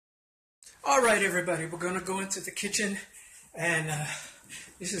All right, everybody, we're going to go into the kitchen, and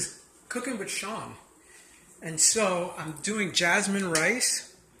this is Cooking with Shaun. And so I'm doing jasmine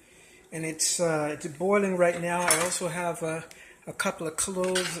rice, and it's boiling right now. I also have a couple of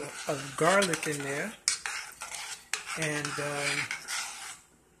cloves of garlic in there, and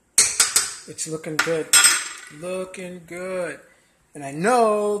it's looking good, looking good. And I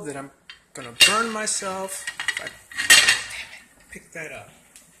know that I'm going to burn myself if I pick that up.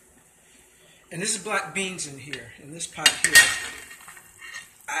 And this is black beans in here, in this pot here.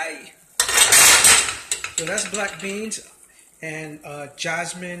 So that's black beans and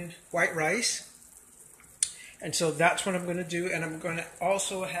jasmine white rice. And so that's what I'm going to do. And I'm going to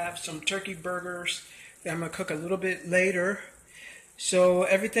also have some turkey burgers that I'm going to cook a little bit later. So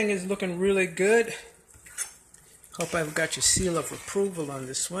everything is looking really good. Hope I've got your seal of approval on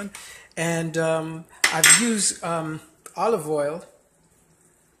this one. And I've used olive oil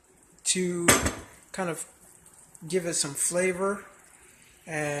to kind of give it some flavor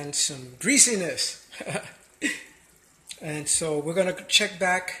and some greasiness. And so we're going to check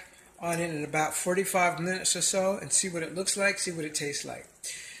back on it in about 45 minutes or so and see what it looks like, see what it tastes like.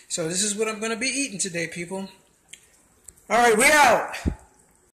 So this is what I'm going to be eating today, people. All right, we out.